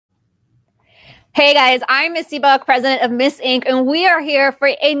Hey guys, I'm Misty Buck, president of Miss Inc., and we are here for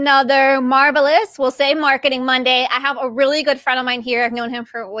another marvelous, we'll say Marketing Monday. I have a really good friend of mine here. I've known him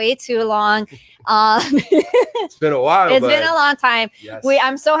for way too long. It's been a while. It's been a long time. Yes.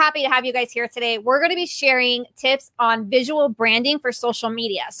 I'm so happy to have you guys here today. We're going to be sharing tips on visual branding for social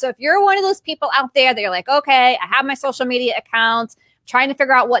media. So if you're one of those people out there that you're like, okay, I have my social media account, trying to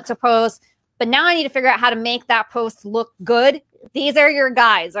figure out what to post, but now I need to figure out how to make that post look good. These are your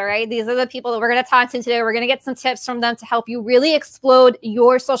guys, all right? These are the people that we're going to talk to today. We're going to get some tips from them to help you really explode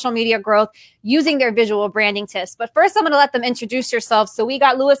your social media growth using their visual branding tips. But first, I'm going to let them introduce yourselves. So we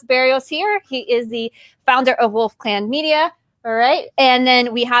got Berrios here. He is the founder of Wolf Clan Media, all right? And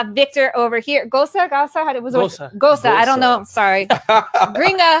then we have Victor over here. Goza? Goza. I don't know. Sorry.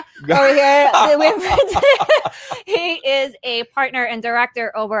 Gringa over here. He is a partner and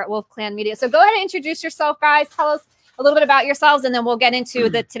director over at Wolf Clan Media. So go ahead and introduce yourself, guys. Tell us a little bit about yourselves, and then we'll get into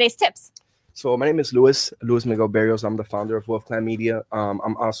today's tips. So my name is Luis Miguel Berrios. I'm the founder of Wolf Clan Media.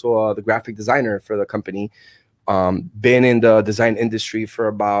 I'm also the graphic designer for the company. Been in the design industry for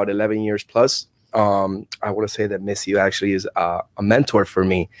about 11 years plus. I want to say that Missy actually is a mentor for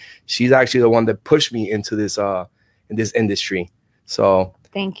me. She's actually the one that pushed me into this in this industry. So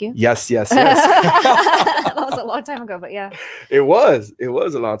thank you. Yes. That was a long time ago, but yeah. It was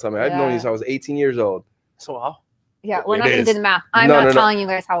a long time. I've known you since I was 18 years old. So wow. Yeah, we're not going to do the math. I'm not telling you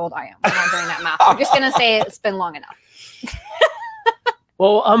guys how old I am. We're not doing that math. I'm just going to say it's been long enough.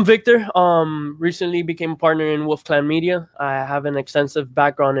 Well, I'm Victor. Recently became a partner in Wolf Clan Media. I have an extensive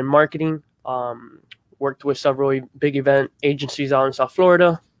background in marketing. Worked with several big event agencies out in South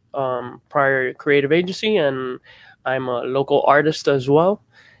Florida, prior creative agency, and I'm a local artist as well.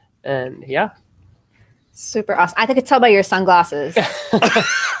 And yeah. Super awesome. I could tell by your sunglasses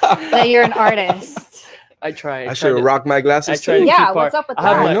that you're an artist. I try. I should rock my glasses too. Yeah, what's up with that?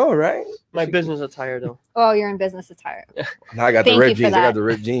 I know, right? My business attire though. Oh, you're in business attire. Now I got the ripped jeans. I got the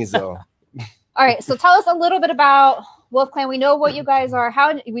ripped jeans though. All right, so tell us a little bit about Wolf Clan. We know what you guys are.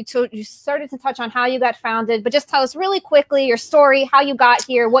 You started to touch on how you got founded, but just tell us really quickly your story, how you got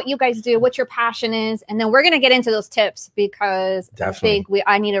here, what you guys do, what your passion is, and then we're gonna get into those tips because Definitely. I think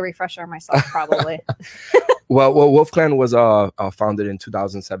I need a refresher myself probably. Well, Wolf Clan was founded in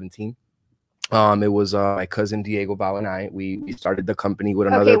 2017. It was my cousin Diego Val and I. We started the company with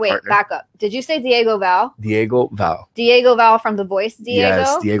another partner. Back up. Did you say Diego Val? Diego Val. Diego Val from The Voice, Diego?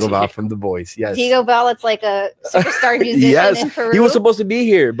 Yes, Diego Val from The Voice, yes. Diego Val, it's like a superstar musician in Peru. He was supposed to be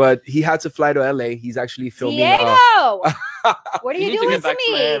here, but he had to fly to LA. He's actually filming. Diego! What are you doing to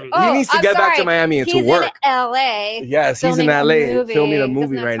me? He needs to get back to Miami and to work. He's in LA. Yes, he's in LA filming a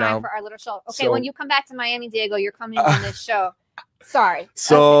movie right now. For our little show. Okay, when you come back to Miami, Diego, you're coming on this show. Sorry.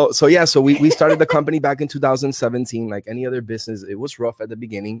 So we started the company back in 2017. Like any other business, it was rough at the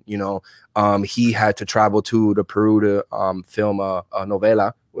beginning. You know, he had to travel to Peru to film a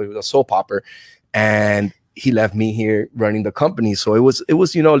novela with a soap opera, and he left me here running the company. So it was a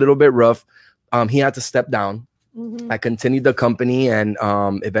little bit rough. He had to step down. I continued the company, and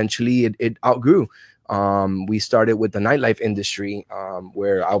eventually it outgrew. We started with the nightlife industry,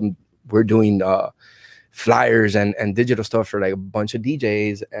 where we're doing flyers and digital stuff for like a bunch of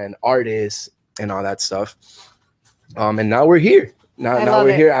DJs and artists and all that stuff. And now we're here. Now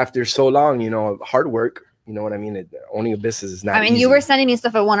we're here after so long, you know, hard work. You know what I mean? Owning a business is not easy. You were sending me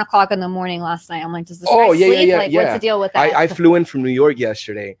stuff at 1 o'clock in the morning last night. I'm like, does this guy sleep? Like, what's the deal with that? I flew in from New York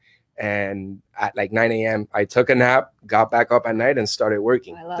yesterday, and at like 9 a.m. I took a nap, got back up at night, and started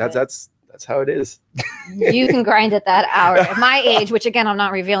working. That's how it is. You can grind at that hour. At my age, which again I'm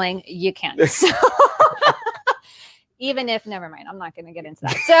not revealing, you can't. So, even if, never mind, I'm not going to get into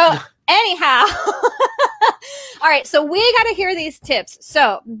that. So anyhow, all right. So we got to hear these tips.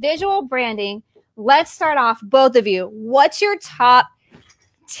 So visual branding. Let's start off, both of you. What's your top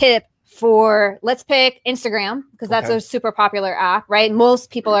tip for? Let's pick Instagram because that's a super popular app, right?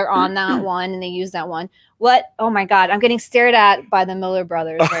 Most people are on that one and they use that one. Oh my God, I'm getting stared at by the Miller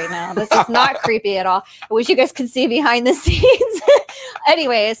brothers right now. This is not creepy at all. I wish you guys could see behind the scenes.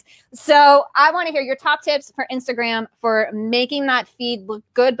 Anyways, so I want to hear your top tips for Instagram for making that feed look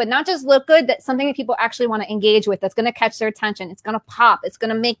good, but not just look good, that's something that people actually want to engage with, that's going to catch their attention. It's going to pop. It's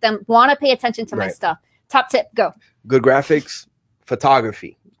going to make them want to pay attention to my stuff. Top tip, go. Good graphics,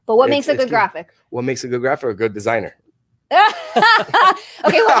 photography. But what makes a good graphic? What makes a good graphic? A good designer.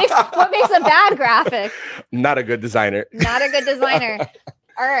 Okay, what makes a bad graphic? Not a good designer. Not a good designer.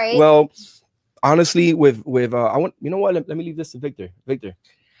 All right. Well, honestly, with I want, you know what? Let me leave this to Victor. Victor.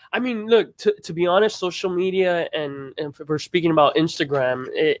 I mean, look, to be honest, social media and if we're speaking about Instagram,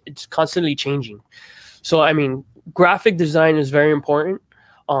 it's constantly changing. So, I mean, graphic design is very important.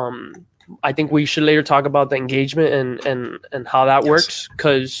 I think we should later talk about the engagement and how that works,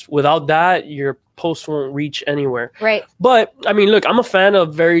 because without that, your post won't reach anywhere. Right. But I mean, look, I'm a fan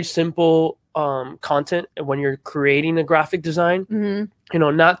of very simple content when you're creating a graphic design. You know,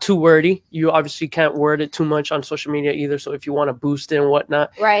 not too wordy. You obviously can't word it too much on social media either. So if you want to boost it and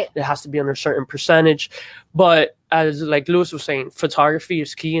whatnot, right, it has to be under a certain percentage. But as like Lewis was saying, photography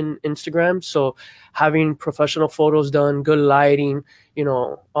is key in Instagram. So having professional photos done, good lighting, you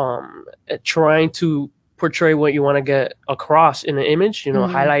know, trying to portray what you want to get across in an image, you know,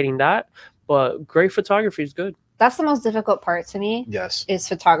 highlighting that. But great photography is good. That's the most difficult part to me. Yes. Is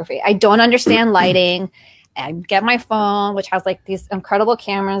photography. I don't understand lighting. I get my phone, which has like these incredible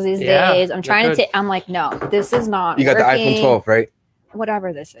cameras these days. I'm trying to take, I'm like, no, this is not. You got working. the iPhone 12, right?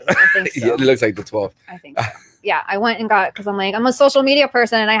 Whatever this is. I think so. It looks like the 12. I think so. Yeah, I went and got it because I'm like, I'm a social media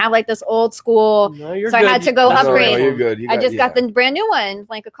person and I have like this old school. No, you're so good. I had to go upgrade. No, you're good. I just got the brand new one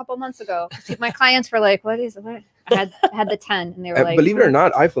like a couple months ago. My clients were like, what is it? I had the 10 and they were like, believe it or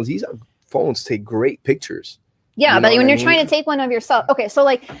not, iPhones, these phones take great pictures. Yeah, but when you're trying to take one of yourself, okay, so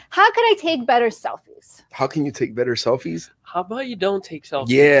like, how can I take better selfies? How can you take better selfies? How about you don't take selfies?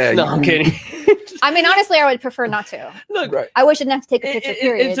 Yeah. No, I'm kidding. I mean, honestly, I would prefer not to. Look, right. I wish I didn't have to take a picture,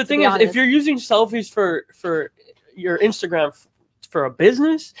 period. It's the thing is, if you're using selfies for your Instagram for a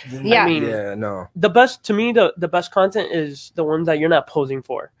business, yeah. I mean, no. The best, to me, the best content is the ones that you're not posing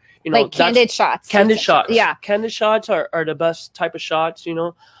for. You know, like candid shots. Candid shots. Yeah. Candid shots are the best type of shots, you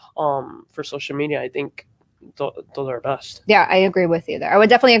know, for social media. I think those are best. Yeah, I agree with you there. I would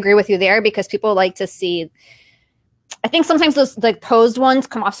definitely agree with you there because people like to see. I think sometimes those like posed ones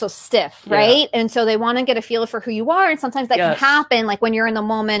come off so stiff, right? And so they want to get a feel for who you are, and sometimes that can happen, like when you're in the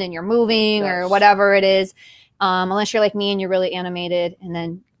moment and you're moving or whatever it is. Unless you're like me and you're really animated, and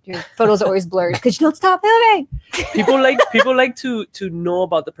then your photos are always blurred because you don't stop moving. people like to know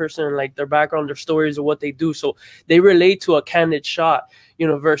about the person, like their background, their stories, or what they do, so they relate to a candid shot, you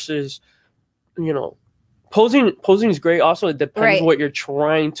know, versus, you know. Posing is great. Also, it depends what you're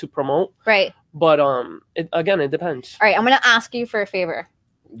trying to promote. Right. But it depends. All right, I'm going to ask you for a favor.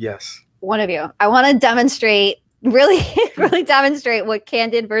 Yes. One of you. I want to demonstrate, really demonstrate what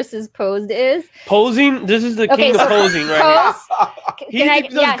candid versus posed is. Posing. This is the king of posing, right? He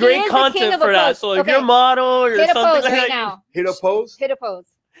does great content for that. So if you're a model or hit something a pose like right that, now. Hit a pose. Hit a pose.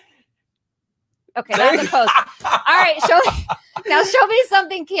 Okay, that's a pose. All right, show me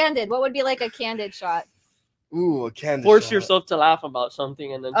something candid. What would be like a candid shot? Ooh, a candid Force shot. yourself to laugh about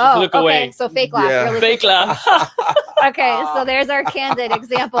something and then just look away. So fake laugh. Yeah. Really fake laugh. Okay, so there's our candid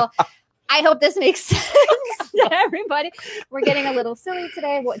example. I hope this makes sense to everybody. We're getting a little silly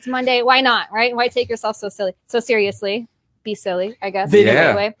today. It's Monday. Why not, right? Why take yourself so seriously? Be silly, I guess.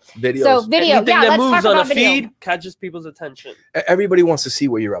 Videos. So video. Anything that let's moves talk on about a video. feed catches people's attention. Everybody wants to see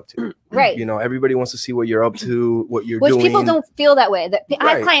what you're up to. Right. You know, everybody wants to see what you're up to, what you're doing. Which people don't feel that way.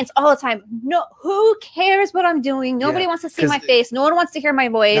 I have clients all the time. No, who cares what I'm doing? Nobody wants to see my face. No one wants to hear my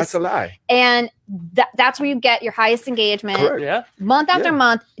voice. That's a lie. And that's where you get your highest engagement. Correct. Yeah. Month after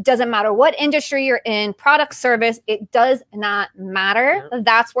month. It doesn't matter what industry you're in, product, service, it does not matter. Yeah.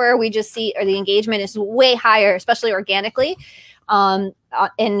 That's where we just see the engagement is way higher, especially organically.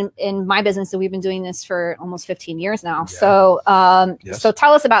 In my business, so we've been doing this for almost 15 years now. Yeah. So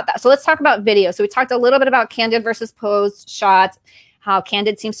tell us about that. So let's talk about video. So we talked a little bit about candid versus posed shots, how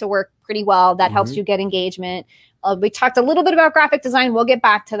candid seems to work pretty well. That helps you get engagement. We talked a little bit about graphic design. We'll get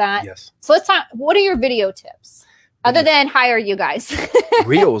back to that. Yes. So let's talk. What are your video tips? Other than hire you guys.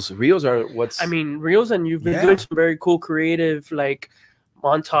 Reels are what's. I mean, Reels, and you've been doing some very cool creative, like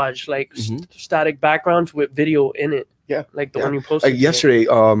montage, like static backgrounds with video in it. Yeah, like the one you posted. Like yesterday,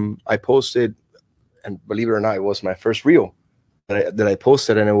 I posted, and believe it or not, it was my first reel that I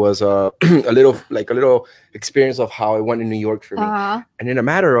posted, and it was a little experience of how it went in New York for me. And in a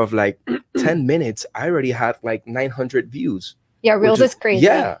matter of like 10 minutes, I already had like 900 views. Yeah, Reels is crazy.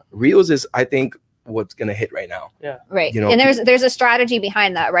 Yeah, Reels is, I think, what's gonna hit right now. Yeah, right. You know, and there's a strategy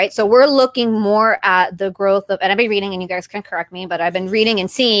behind that, right? So we're looking more at the growth of, and I've been reading, and you guys can correct me, but I've been reading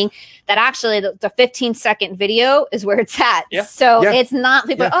and seeing that actually the 15-second video is where it's at. Yeah. So it's not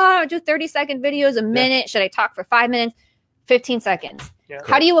people I do 30-second videos a minute. Should I talk for 5 minutes? 15 seconds. Yeah.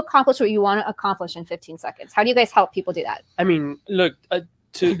 How do you accomplish what you want to accomplish in 15 seconds? How do you guys help people do that? I mean, look,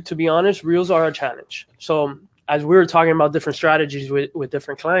 to be honest, Reels are a challenge. So as we were talking about different strategies with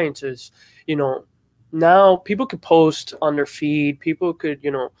different clients, is, you know, now people could post on their feed, people could,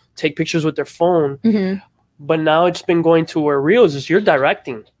 you know, take pictures with their phone, but now it's been going to where Reels is you're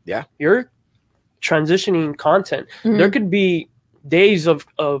directing. Yeah. You're transitioning content. There could be days of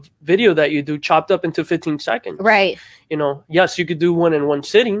video that you do chopped up into 15 seconds. Right. You know, yes, you could do one in one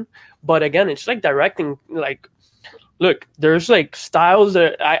sitting, But again, it's like directing. Like, look, there's like styles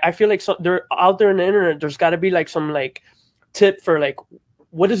that I feel like they're out there in the internet. There's got to be like some like tip for like,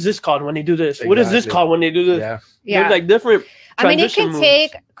 what is this called when they do this? Exactly. What is this called when they do this? Yeah. There's like different. I mean, it can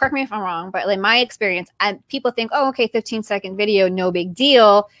take, correct me if I'm wrong, but like my experience, and people think, oh, okay, 15-second video, no big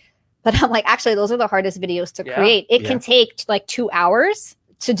deal. But I'm like, actually, those are the hardest videos to create. It can take like 2 hours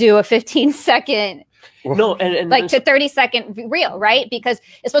to do a 15-second. No, and like to 30-second reel, right? Because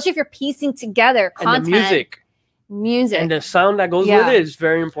especially if you're piecing together content, and the music, and the sound that goes with it is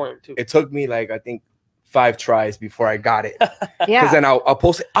very important too. It took me like, I think, 5 tries before I got it. Because then I'll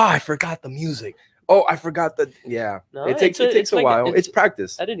post it. Oh, I forgot the music. Oh, I forgot the No, it takes a like while. It's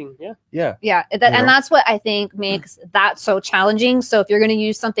practice. Editing, and that's what I think makes that so challenging. So if you're going to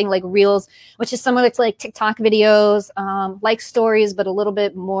use something like Reels, which is similar to like TikTok videos, like stories, but a little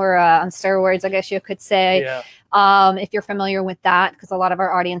bit more on steroids, I guess you could say. If you're familiar with that, because a lot of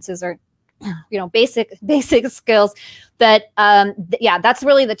our audiences are, basic skills. But that's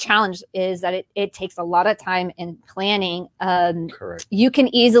really the challenge, is that it takes a lot of time and planning. Correct. You can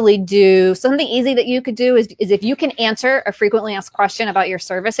easily do something easy that you could do is if you can answer a frequently asked question about your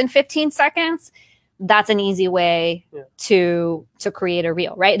service in 15 seconds, that's an easy way to create a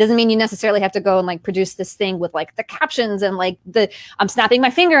reel, right? It doesn't mean you necessarily have to go and like produce this thing with like the captions and like I'm snapping my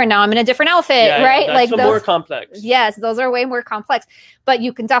finger and now I'm in a different outfit, right? That's like those more complex. Yes, those are way more complex, but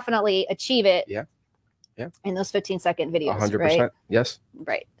you can definitely achieve it. In those 15-second videos, 100%. Right? Yes.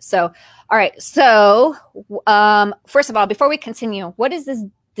 Right. So, all right. So, first of all, before we continue, what is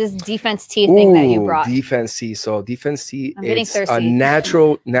this defense tea thing that you brought? Defense tea. So defense tea is a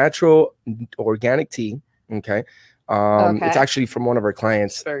natural organic tea. Okay. It's actually from one of our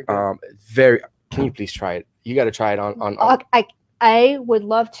clients. Very can you please try it? You got to try it on. I would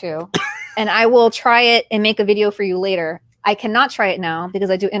love to, and I will try it and make a video for you later. I cannot try it now because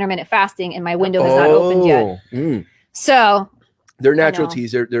I do intermittent fasting and my window has not opened yet. So they're natural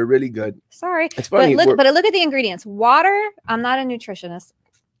teas. They're really good. Sorry. It's funny. But look at the ingredients. Water. I'm not a nutritionist,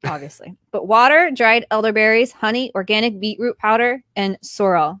 obviously, but water, dried elderberries, honey, organic beetroot powder, and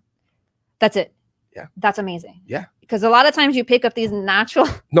sorrel. That's it. Yeah. That's amazing. Yeah. Because a lot of times you pick up these natural.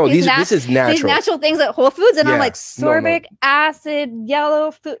 No, this is natural. These natural things at Whole Foods, and I'm like, sorbic acid,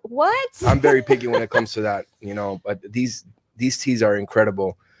 yellow food. What? I'm very picky when it comes to that, But these teas are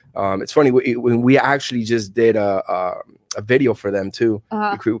incredible. It's funny when we actually just did a video for them too,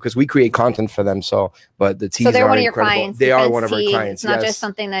 because we create content for them. But the teas are one of your clients. They are one of our clients. It's not just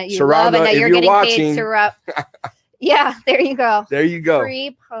something that you love and that you're getting paid to rep. Yeah, there you go. There you go.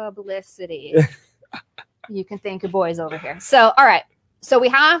 Free publicity. You can thank your boys over here. So, all right. So we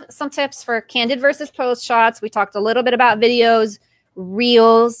have some tips for candid versus post shots. We talked a little bit about videos,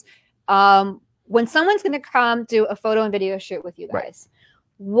 reels. When someone's going to come do a photo and video shoot with you guys,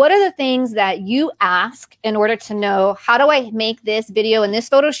 what are the things that you ask in order to know, how do I make this video and this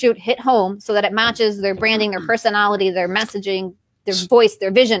photo shoot hit home so that it matches their branding, their personality, their messaging, their voice,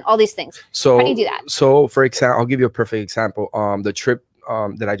 their vision, all these things? So how do you do that? So for example, I'll give you a perfect example. The trip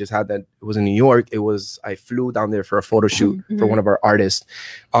that I just had, that it was in New York. I flew down there for a photo shoot for one of our artists.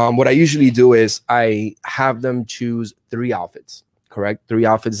 What I usually do is I have them choose 3 outfits, correct? 3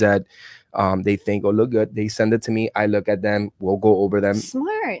 outfits that they think will look good. They send it to me. I look at them. We'll go over them.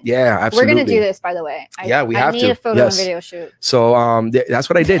 Smart. Yeah, absolutely. We're going to do this, by the way. We have to. I need a photo and video shoot. So that's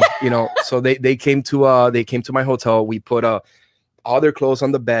what I did, So they came to my hotel. We put all their clothes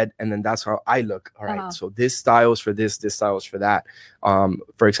on the bed, and then that's how I look. All right. So this style is for this style is for that.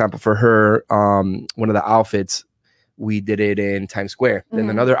 For example, for her, one of the outfits, we did it in Times Square.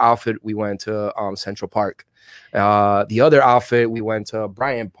 Then another outfit, we went to Central Park. The other outfit, we went to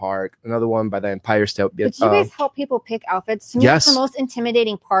Bryant Park. Another one by the Empire State. But you guys help people pick outfits. To me, that's the most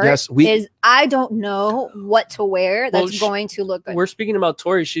intimidating part. Is I don't know what to wear that's going to look good. We're speaking about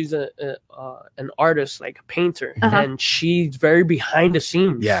Tori. She's an artist, like a painter, and she's very behind the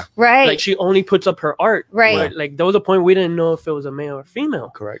scenes. Yeah, right. Like she only puts up her art. Right. Like there was a point we didn't know if it was a male or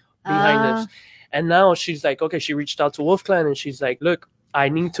female. Correct. Behind this, and now she's like, okay. She reached out to Wolf Clan, and she's like, look, I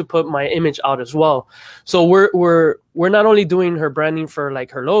need to put my image out as well. So we're not only doing her branding for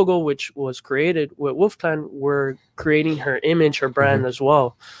like her logo, which was created with Wolf Clan, we're creating her image, her brand as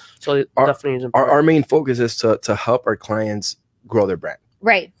well. So it definitely is important. Our main focus is to help our clients grow their brand.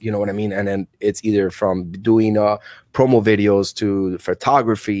 Right. You know what I mean? And then it's either from doing promo videos to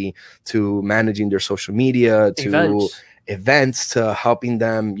photography to managing their social media to events to helping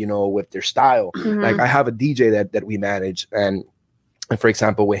them, with their style. Like I have a DJ that we manage, and for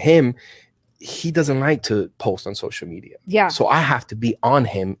example, with him, he doesn't like to post on social media. Yeah. So I have to be on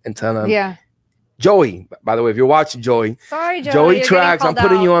him and tell him, Joey, by the way, if you're watching, Joey, sorry, Joey Tracks, I'm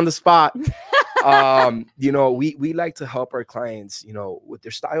putting you on the spot. you know, we like to help our clients, you know, with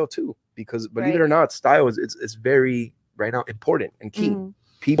their style too, because believe it or not, style is very right now important and key.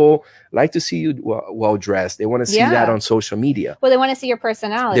 People like to see you well dressed. They want to see that on social media. Well, they want to see your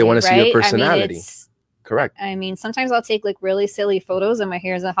personality. They want to see your right? personality. I mean, correct. I mean, sometimes I'll take like really silly photos and my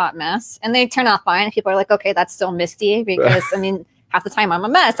hair is a hot mess and they turn out fine. And people are like, okay, that's still Misty, because I mean, half the time I'm a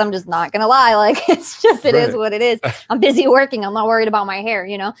mess. I'm just not going to lie. Like, it's just, it is what it is. I'm busy working. I'm not worried about my hair,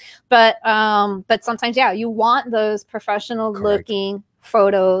 you know, but sometimes, yeah, you want those professional looking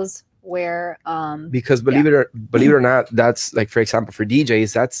photos where, because believe it or not, that's like, for example, for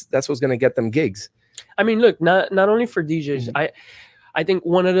DJs, that's what's going to get them gigs. I mean, look, not only for DJs, I think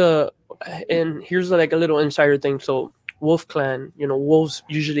one of the, and here's like a little insider thing. So Wolf Clan, you know, wolves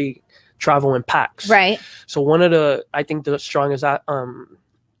usually travel in packs, right? So one of the, I think the strongest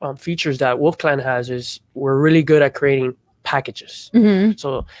features that Wolf Clan has is we're really good at creating packages.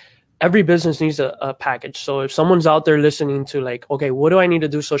 So every business needs a package. So if someone's out there listening to like, okay, what do I need to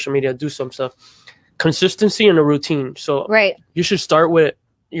do social media, do some stuff, consistency and a routine. So you should start with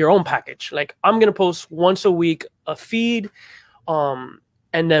your own package. Like, I'm gonna post once a week a feed, and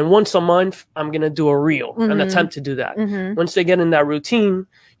then once a month I'm gonna do a reel, an attempt to do that. Once they get in that routine,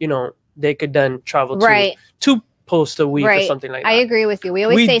 you know, they could then travel to 2 posts a week or something like that. I agree with you. We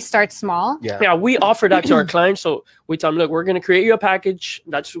always say start small. Yeah, we offer that to our clients. So we tell them, look, we're going to create you a package.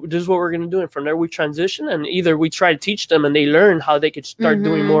 This is what we're going to do. And from there we transition, and either we try to teach them and they learn how they could start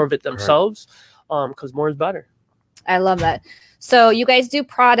doing more of it themselves, because more is better. I love that. So you guys do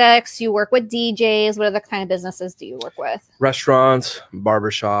products, you work with DJs. What other kind of businesses do you work with? Restaurants,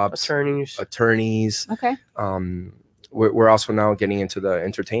 barbershops, attorneys. Okay. We're also now getting into the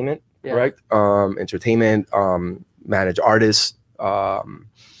entertainment, correct? Entertainment, manage artists,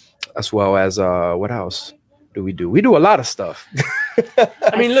 as well as what else do we do? We do a lot of stuff.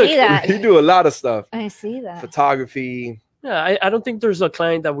 I mean, look, we do a lot of stuff. I see that. Photography. Yeah, I don't think there's a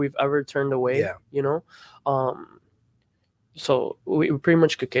client that we've ever turned away. You know, so we pretty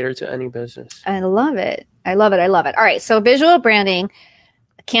much could cater to any business. I love it. I love it. I love it. All right, so visual branding.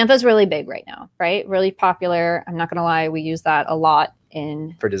 Canva's really big right now, right? Really popular. I'm not going to lie. We use that a lot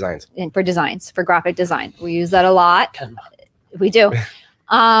for designs, for graphic design. We use that a lot. We do.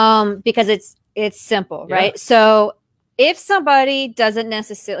 Because it's simple, right? So if somebody doesn't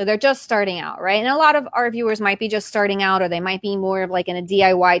necessarily, they're just starting out, right? And a lot of our viewers might be just starting out, or they might be more of like in a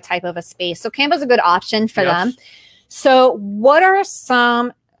DIY type of a space. So Canva's a good option for them. So what are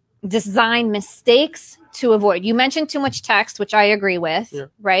some design mistakes to avoid? You mentioned too much text, which I agree with,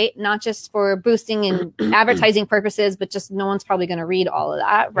 right? Not just for boosting and advertising purposes, but just no one's probably going to read all of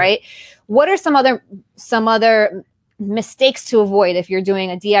that, right? What are some other mistakes to avoid if you're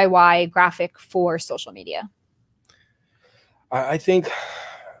doing a DIY graphic for social media? I think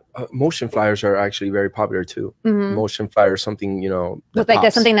motion flyers are actually very popular too. Motion flyers, something, you know, like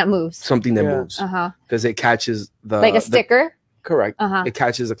that's something that moves. Something that moves. Because it catches like a sticker. Correct. It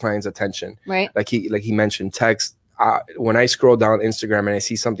catches the client's attention. Right. Like he mentioned text. When I scroll down Instagram and I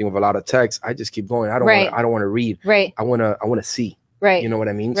see something with a lot of text, I just keep going. I don't want to read. Right. I want to see. Right. You know what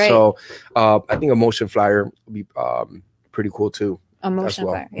I mean? Right. So I think a motion flyer would be pretty cool too. A motion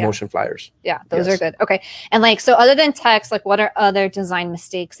flyer. Yeah. Motion flyers. Yeah, those are good. Okay. And like, so other than text, like what are other design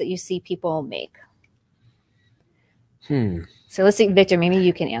mistakes that you see people make? So let's see, Victor, maybe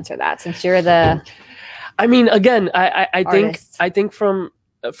you can answer that since you're the I mean, again, I artist. think from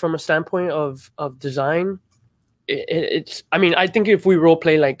a standpoint of design, it's I mean, I think if we role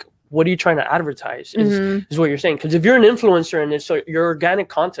play, like, what are you trying to advertise is what you're saying. Because if you're an influencer and it's your organic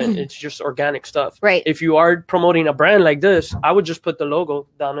content, it's just organic stuff. Right. If you are promoting a brand like this, I would just put the logo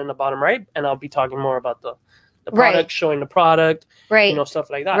down in the bottom right, and I'll be talking more about the product, showing the product, you know, stuff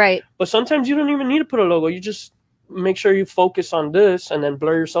like that. Right. But sometimes you don't even need to put a logo. You just make sure you focus on this and then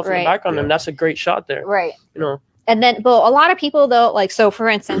blur yourself in the background, and that's a great shot there. Right. You know. And then, but a lot of people though, like, so for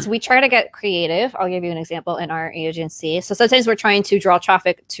instance, we try to get creative. I'll give you an example in our agency. So sometimes we're trying to draw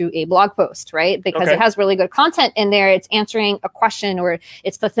traffic to a blog post, right? Because it has really good content in there. It's answering a question or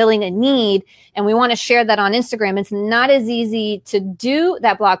it's fulfilling a need. And we want to share that on Instagram. It's not as easy to do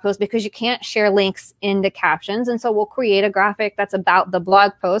that blog post because you can't share links in the captions. And so we'll create a graphic that's about the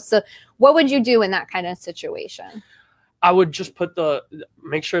blog post. So what would you do in that kind of situation? I would just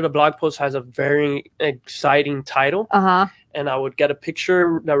make sure the blog post has a very exciting title. And I would get a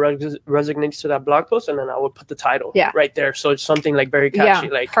picture that resonates to that blog post, and then I would put the title right there. So it's something like very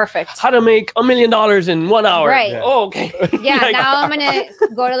catchy, like perfect. How to make $1 million in 1 hour. Right. Oh, okay. Like, now I'm gonna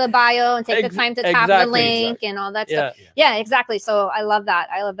go to the bio and take the time to tap the link and all that stuff. Yeah, exactly. So I love that.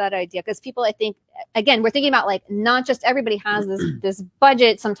 I love that idea because people, I think, again, we're thinking about like not just everybody has this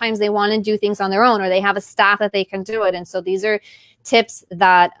budget. Sometimes they want to do things on their own, or they have a staff that they can do it. And so these are tips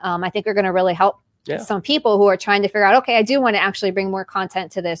that I think are going to really help some people who are trying to figure out, okay, I do want to actually bring more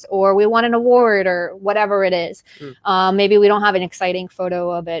content to this, or we want an award or whatever it is. Maybe we don't have an exciting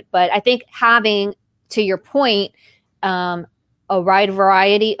photo of it, but I think having, to your point, a wide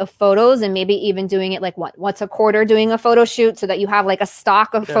variety of photos, and maybe even doing it like once a quarter, doing a photo shoot, so that you have like a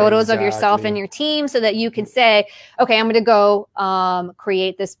stock of photos of yourself and your team, so that you can say, okay, I'm going to go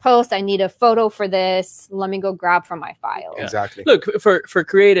create this post. I need a photo for this. Let me go grab from my file. Exactly. Look, for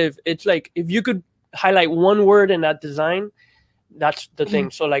creative, it's like if you could highlight one word in that design, that's the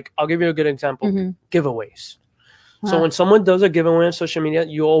thing. So like, I'll give you a good example. Giveaways. So when someone does a giveaway on social media,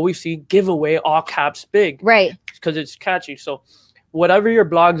 you always see giveaway, all caps, big. Right. Because it's catchy. So whatever your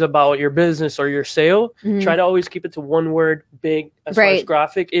blog's about, your business or your sale, try to always keep it to one word, big, as far as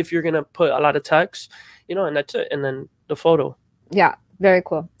graphic. If you're going to put a lot of text, you know, and that's it. And then the photo. Yeah. Very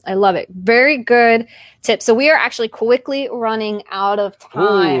cool. I love it. Very good tip. So we are actually quickly running out of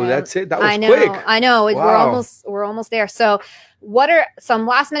time. Oh, that's it. That was quick. I know. Wow. We're almost there. So what are some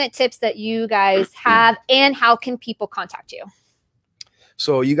last minute tips that you guys have, and how can people contact you?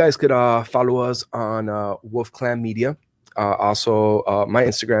 So you guys could follow us on Wolf Clan Media. Also, my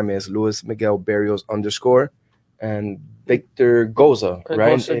Instagram is Luis Miguel Berrios _ and Victor Goza,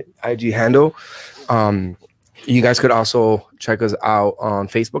 right? IG handle. You guys could also check us out on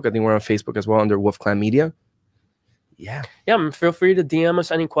Facebook. I think we're on Facebook as well under Wolf Clan Media. Yeah. Feel free to DM us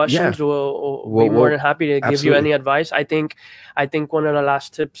any questions. We'll be more than happy to give you any advice. I think one of the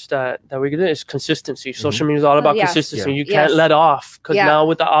last tips that we could do is consistency. Social media is all about consistency. You can't let off, because now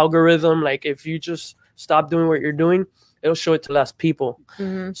with the algorithm, like if you just stop doing what you're doing, it'll show it to less people.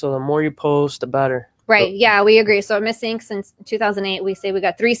 So the more you post, the better. Right. Yeah, we agree. So Missing since 2008, we say we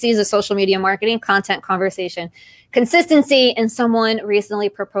got 3 C's of social media marketing: content, conversation, consistency, and someone recently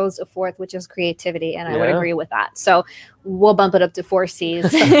proposed a 4th, which is creativity. And I would agree with that. So we'll bump it up to 4 C's.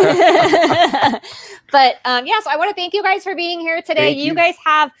 But so I want to thank you guys for being here today. You guys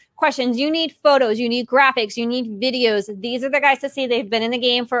have questions, you need photos, you need graphics, you need videos. These are the guys to see. They've been in the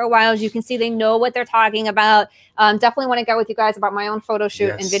game for a while. As you can see, they know what they're talking about. Definitely want to go with you guys about my own photo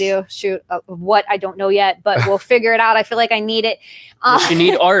shoot and video shoot of what I don't know yet, but we'll figure it out. I feel like I need it. If you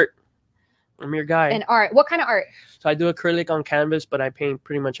need art, I'm your guy. And art. What kind of art? So I do acrylic on canvas, but I paint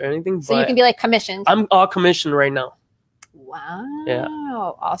pretty much anything. So you can be like commissioned. I'm all commissioned right now. Wow. Yeah.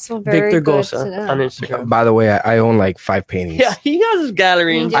 Also very Victor good Goza on Instagram. By the way, I own like 5 paintings. Yeah, he has his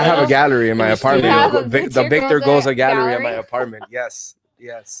gallery. I have a gallery in my apartment. The Victor Goza gallery in my apartment. Yes.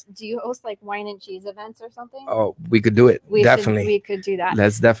 Do you host like wine and cheese events or something? Oh, we could do it. Definitely. We could do that.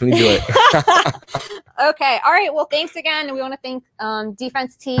 Let's definitely do it. Okay. All right. Well, thanks again. We want to thank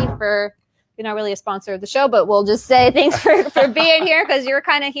Defense T for, you're not really a sponsor of the show, but we'll just say thanks for being here, because you're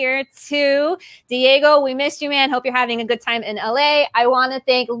kind of here too. Diego, we missed you, man. Hope you're having a good time in LA. I want to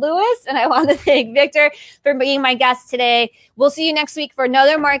thank Luis and I want to thank Victor for being my guest today. We'll see you next week for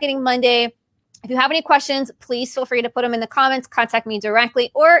another Marketing Monday. If you have any questions, please feel free to put them in the comments, contact me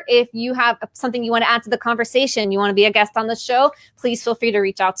directly. Or if you have something you want to add to the conversation, you want to be a guest on the show, please feel free to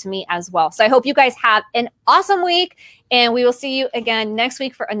reach out to me as well. So I hope you guys have an awesome week, and we will see you again next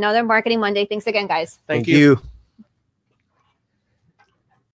week for another Marketing Monday. Thanks again, guys. Thank you.